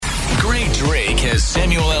has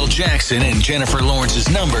Samuel L. Jackson and Jennifer Lawrence's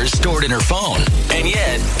numbers stored in her phone. And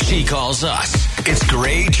yet, she calls us. It's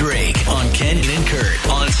Gray Drake on Ken and Kurt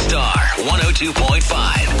on Star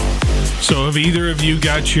 102.5. So have either of you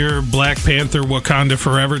got your Black Panther Wakanda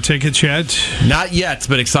Forever tickets yet? Not yet,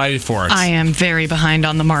 but excited for it. I am very behind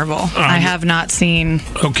on the Marvel. I have not seen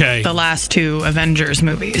the last two Avengers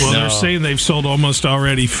movies. Well, they're saying they've sold almost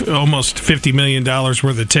 $50 million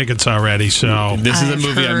worth of tickets already. So this is a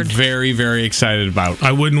movie I'm very, very excited about.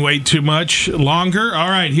 I wouldn't wait too much longer. All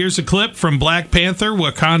right, here's a clip from Black Panther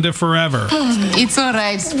Wakanda Forever. It's all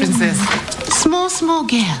right, princess. Small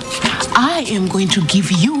girl. I am going to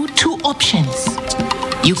give you two options.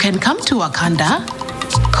 You can come to Wakanda,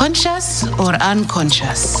 conscious or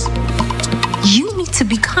unconscious. You need to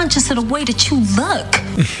be conscious of the way that you look.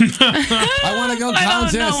 I want to go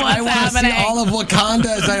Countess. I want to see all of Wakanda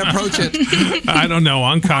as I approach it. I don't know.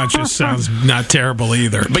 Unconscious sounds not terrible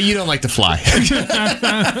either. But you don't like to fly.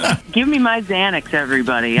 Give me my Xanax,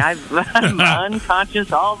 everybody. I'm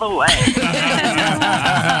unconscious all the way.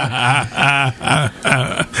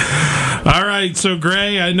 All right, so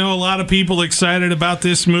Gray, I know a lot of people excited about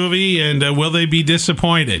this movie, and will they be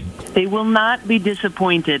disappointed? They will not be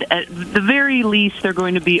disappointed. At the very least, they're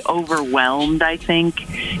going to be overwhelmed, I think,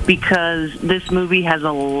 because this movie has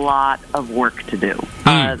a lot of work to do.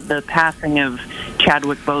 The passing of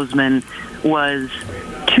Chadwick Boseman was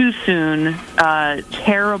too soon,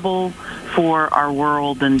 terrible for our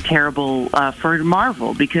world and terrible for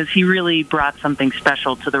Marvel, because he really brought something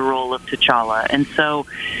special to the role of T'Challa. And so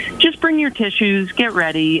just bring your tissues, get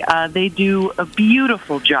ready. They do a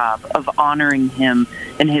beautiful job of honoring him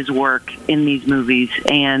and his work in these movies.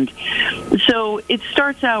 And so it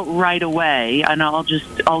starts out right away, and I'll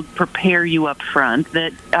prepare you up front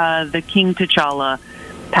that the King T'Challa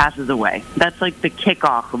passes away. That's like the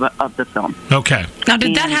kickoff of the film. Okay. Now,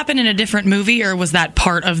 did that happen in a different movie, or was that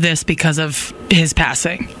part of this because of his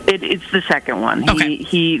passing? It's the second one. Okay.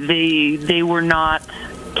 They were not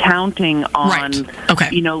counting on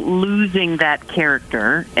losing that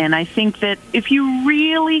character, and I think that if you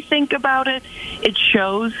really think about it, it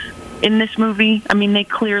shows in this movie. I mean, they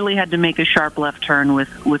clearly had to make a sharp left turn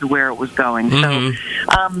with where it was going. So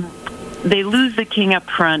they lose the king up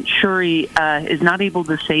front. Shuri is not able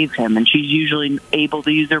to save him, and she's usually able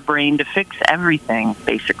to use her brain to fix everything,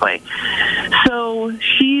 basically. So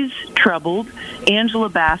she's troubled. Angela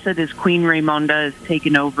Bassett as Queen Raymonda has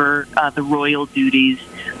taken over the royal duties,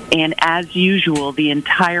 and as usual, the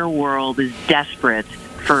entire world is desperate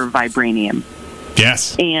for vibranium.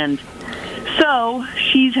 Yes. And so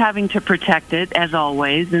she's having to protect it, as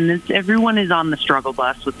always, and everyone is on the struggle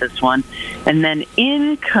bus with this one. And then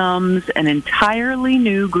in comes an entirely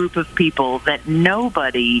new group of people that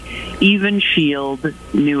nobody, even S.H.I.E.L.D.,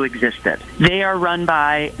 knew existed. They are run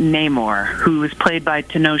by Namor, who is played by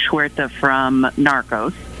Tenoch Huerta from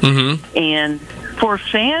Narcos. And for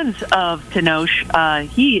fans of Tenoch,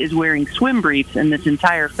 he is wearing swim briefs in this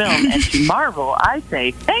entire film. And to Marvel, I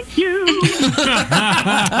say, thank you.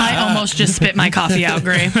 I almost just spit my coffee out,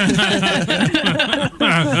 Gray.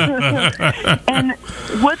 And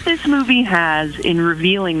what this movie has in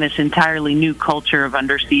revealing this entirely new culture of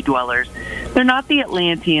undersea dwellers, they're not the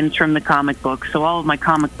Atlanteans from the comic book, so all of my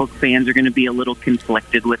comic book fans are going to be a little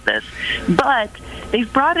conflicted with this. But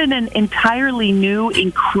they've brought in an entirely new,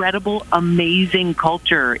 incredible, amazing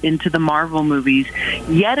culture into the Marvel movies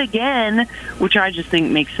yet again, which I just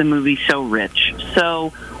think makes the movie so rich.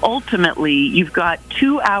 So ultimately, you've got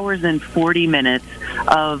 2 hours and 40 minutes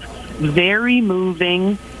of very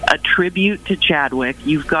moving, a tribute to Chadwick.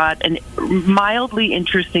 You've got a mildly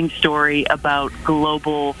interesting story about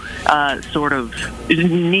global sort of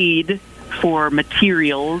need for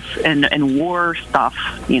materials and war stuff.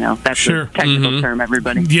 You know, that's a technical term,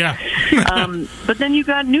 everybody. Yeah. But then you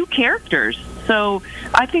got new characters. So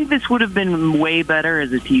I think this would have been way better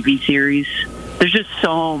as a TV series. There's just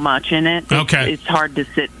so much in it. It's hard to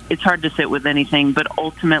sit. It's hard to sit with anything, but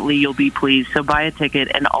ultimately you'll be pleased. So buy a ticket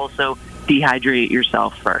and also dehydrate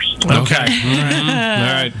yourself first. Okay. All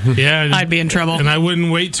right. Yeah. I'd be in trouble. And I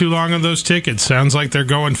wouldn't wait too long on those tickets. Sounds like they're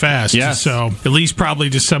going fast. Yes. So at least probably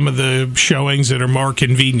to some of the showings that are more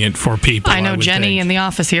convenient for people. I know Jenny in the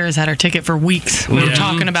office here has had her ticket for weeks. We were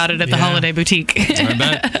talking about it at the Holiday Boutique. I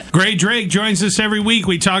bet. Gray Drake joins us every week.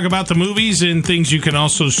 We talk about the movies and things you can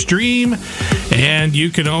also stream. And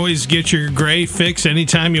you can always get your Gray fix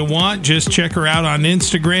anytime you want. Just check her out on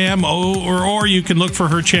Instagram, or you can look for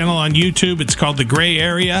her channel on YouTube. It's called The Gray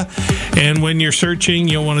Area. And when you're searching,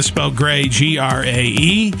 you'll want to spell Gray,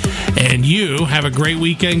 G-R-A-E. And you have a great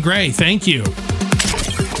weekend, Gray. Thank you.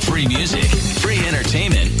 Free music, free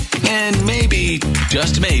entertainment, and maybe,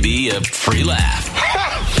 just maybe, a free laugh.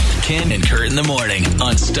 Ken and Kurt in the morning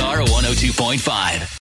on Star 102.5.